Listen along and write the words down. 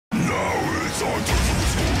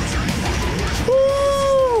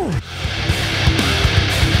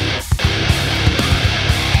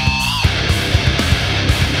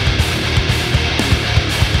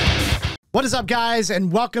What is up, guys,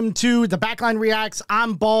 and welcome to the Backline Reacts.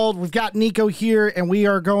 I'm Bald. We've got Nico here, and we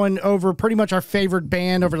are going over pretty much our favorite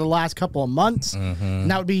band over the last couple of months. And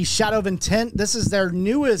that would be Shadow of Intent. This is their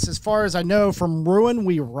newest, as far as I know, From Ruin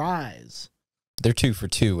We Rise. They're 2 for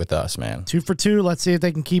 2 with us, man. 2 for 2. Let's see if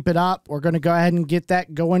they can keep it up. We're going to go ahead and get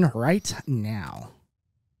that going right now.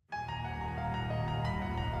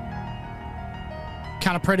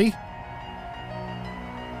 Kind of pretty.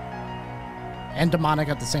 And demonic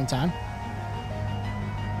at the same time.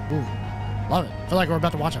 Ooh, love it. I feel like we're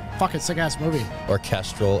about to watch a fucking sick-ass movie.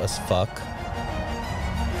 Orchestral as fuck.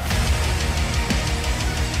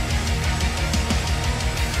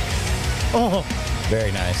 Oh.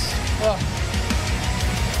 Very nice. Oh.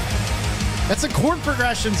 That's the chord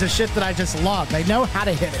progressions and shit that I just love. They know how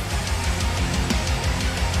to hit it.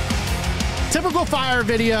 Typical Fire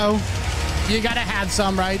video. You gotta have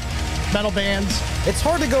some, right? Metal bands. It's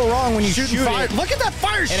hard to go wrong when you shoot fire. it. Look at that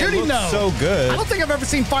fire shooting, though. So good. I don't think I've ever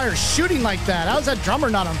seen fire shooting like that. How is that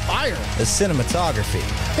drummer not on fire? The cinematography.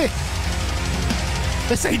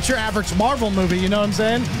 This ain't your average Marvel movie, you know what I'm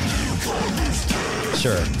saying?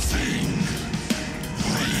 Sure.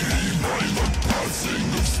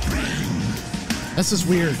 This is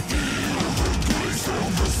weird.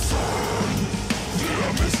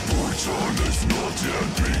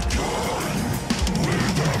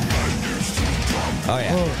 Oh,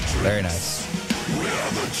 yeah. Whoa. Very nice.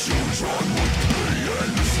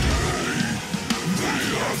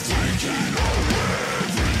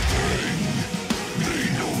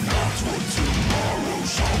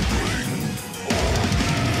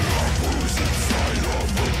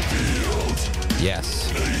 Yes.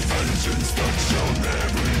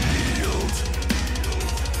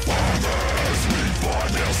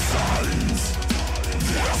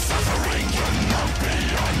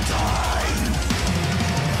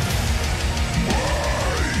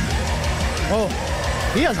 Oh,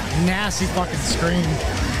 he has a nasty fucking scream.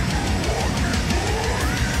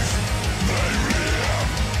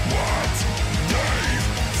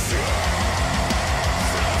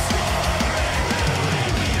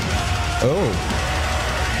 Oh,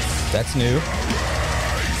 that's new.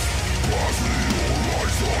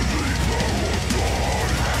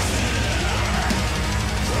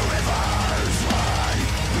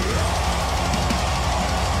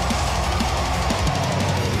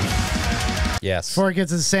 Yes. Before it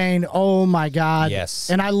gets insane, oh my god.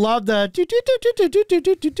 Yes. And I love the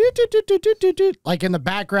like in the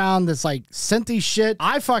background, this like synthy shit.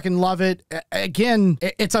 I fucking love it. Again,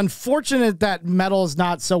 it's unfortunate that metal is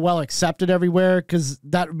not so well accepted everywhere, because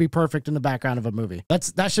that would be perfect in the background of a movie.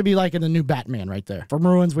 That should be like in the new Batman right there. From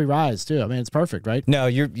Ruins We Rise too. I mean, it's perfect, right? No,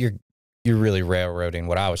 you're really railroading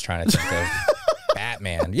what I was trying to think of.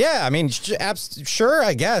 Batman. Yeah, I mean, sure,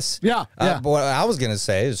 I guess. Yeah. But what I was going to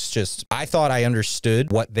say is just, I thought I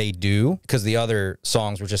understood what they do, because the other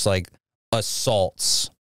songs were just like assaults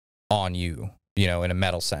on you, you know, in a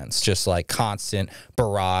metal sense. Just like constant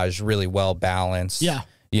barrage, really well balanced. Yeah.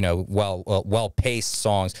 You know, well-paced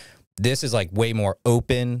songs. This is like way more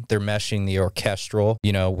open. They're meshing the orchestral,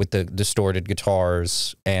 you know, with the distorted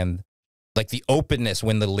guitars and like the openness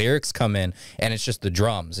when the lyrics come in, and it's just the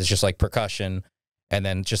drums. It's just like percussion, and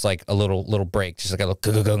then just like a little break, just like a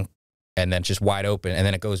little and then just wide open, and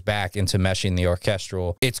then it goes back into meshing the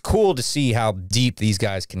orchestral. It's cool to see how deep these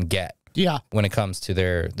guys can get. Yeah. When it comes to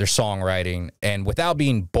their songwriting, and without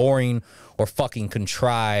being boring or fucking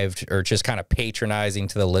contrived or just kind of patronizing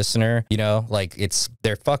to the listener, you know, like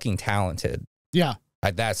they're fucking talented. Yeah.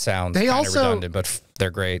 That sounds kind of redundant, but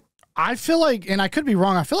they're great. I feel like, and I could be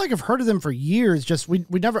wrong, I feel like I've heard of them for years. Just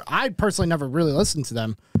I personally never really listened to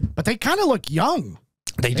them, but they kind of look young.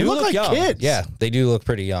 They do look like young. Kids. Yeah, they do look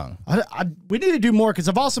pretty young. We need to do more, because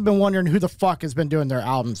I've also been wondering who the fuck has been doing their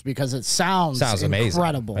albums, because it sounds amazing.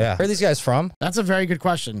 Incredible. Yeah. Where are these guys from? That's a very good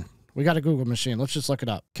question. We got a Google machine. Let's just look it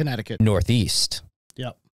up. Connecticut. Northeast.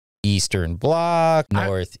 Yep. Eastern Bloc,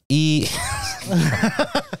 Northeast.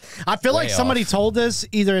 I feel like somebody told this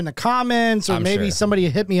either in the comments or maybe somebody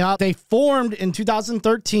hit me up. They formed in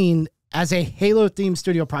 2013 as a Halo-themed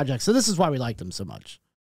studio project. So this is why we like them so much.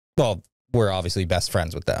 Well, we're obviously best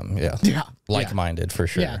friends with them. Yeah. Yeah. Like-minded for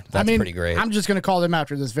sure. Yeah. That's pretty great. I'm just going to call them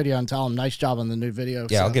after this video and tell them nice job on the new video.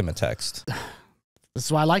 Yeah, I'll give them a text. This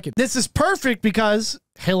is why I like it. This is perfect because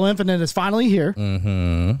Halo Infinite is finally here.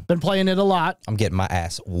 Been playing it a lot. I'm getting my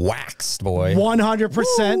ass waxed, boy.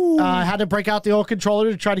 100%. I had to break out the old controller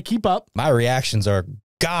to try to keep up. My reactions are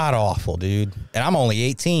god awful, dude. And I'm only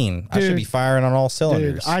 18. Dude, I should be firing on all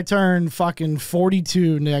cylinders. Dude, I turn fucking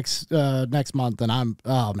 42 next month, and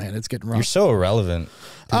oh man, it's getting rough. You're so irrelevant.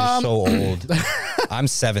 You're so old. I'm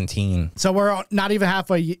 17. So we're not even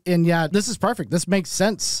halfway in yet. This is perfect. This makes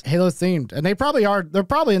sense. Halo themed. And they probably are. They're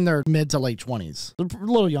probably in their mid to late 20s. They're a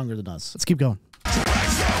little younger than us. Let's keep going.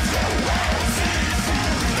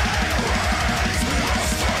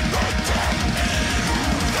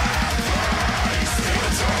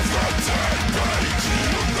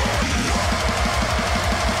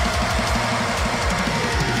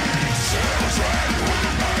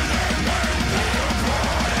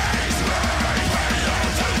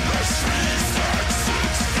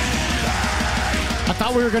 I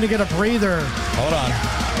thought we were going to get a breather. Hold on.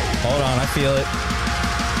 Hold on. I feel it.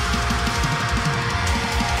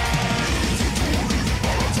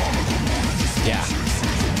 Yeah.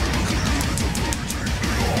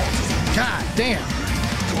 God damn.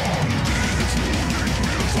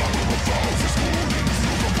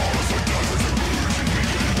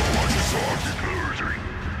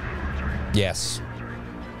 Yes.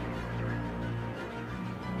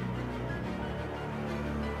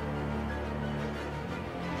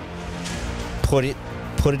 Put it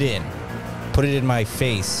in. Put it in my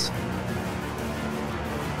face.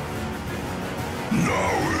 Now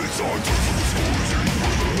it's on to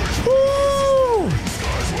Woo!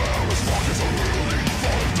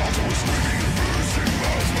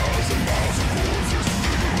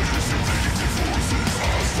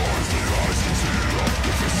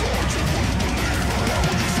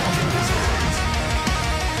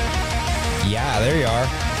 Yeah, there you are.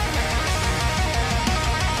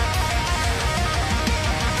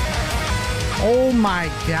 Oh my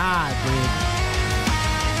God, dude.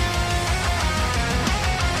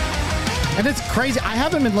 And it's crazy. I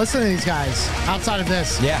haven't been listening to these guys outside of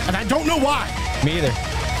this. Yeah. And I don't know why. Me either.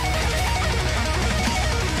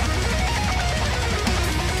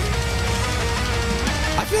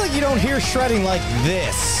 I feel like you don't hear shredding like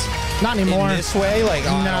this. Not anymore. In this way, like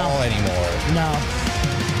on No. all anymore. No.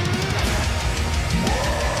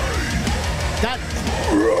 That,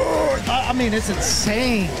 I mean, it's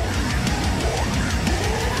insane.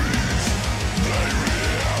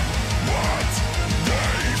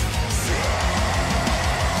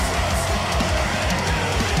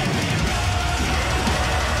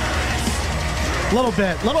 Little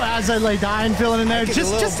bit, little as I lay dying feeling in there.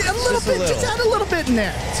 Just a little bit, just add a little bit in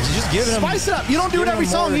there. Just give them, Spice it up. You don't do it every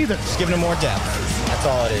song either. Just giving them more depth. That's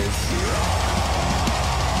all it is.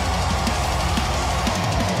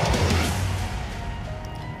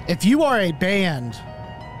 If you are a band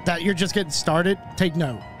that you're just getting started, take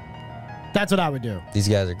note. That's what I would do. These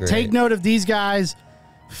guys are great. Take note of these guys.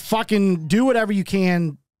 Fucking do whatever you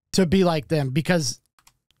can to be like them, because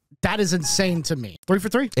that is insane to me. 3 for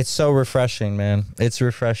 3. It's so refreshing, man. It's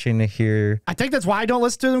refreshing to hear. I think that's why I don't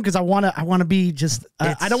listen to them, because I want to be just.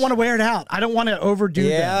 I don't want to wear it out. I don't want to overdo.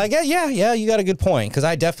 Yeah, them. I guess. Yeah. You got a good point, because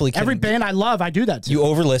I definitely can. Every band I love, I do that too. You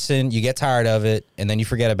over listen, you get tired of it, and then you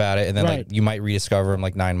forget about it, and then Right. like you might rediscover them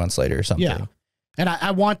like 9 months later or something. Yeah. And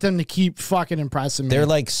I want them to keep fucking impressing me. They're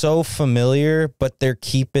like so familiar, but they're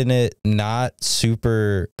keeping it not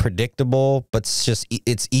super predictable, but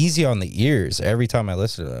it's easy on the ears every time I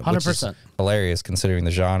listen to them. 100%. Which is hilarious considering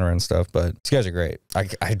the genre and stuff, but these guys are great.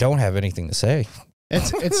 I don't have anything to say.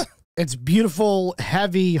 It's beautiful,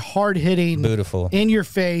 heavy, hard hitting, Beautiful, in your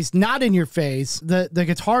face, not in your face. The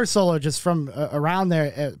guitar solo just from around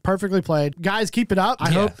there, perfectly played. Guys, keep it up.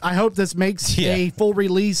 I hope this makes a full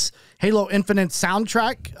release Halo Infinite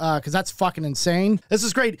soundtrack, because that's fucking insane. This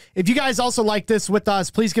is great. If you guys also like this with us,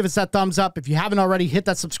 please give us that thumbs up. If you haven't already, hit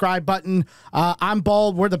that subscribe button. I'm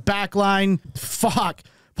Bald. We're the Backline. Fuck.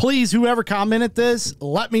 Please, whoever commented this,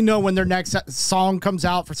 let me know when their next song comes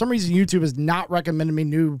out. For some reason, YouTube is not recommending me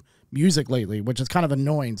new music lately, which is kind of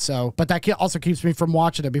annoying. So, but that also keeps me from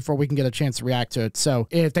watching it before we can get a chance to react to it. So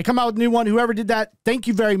if they come out with a new one, whoever did that, thank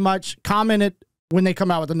you very much. Comment it when they come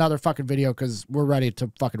out with another fucking video, because we're ready to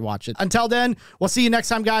fucking watch it. Until then, we'll see you next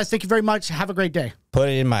time, guys. Thank you very much. Have a great day. put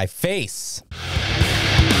it in my face.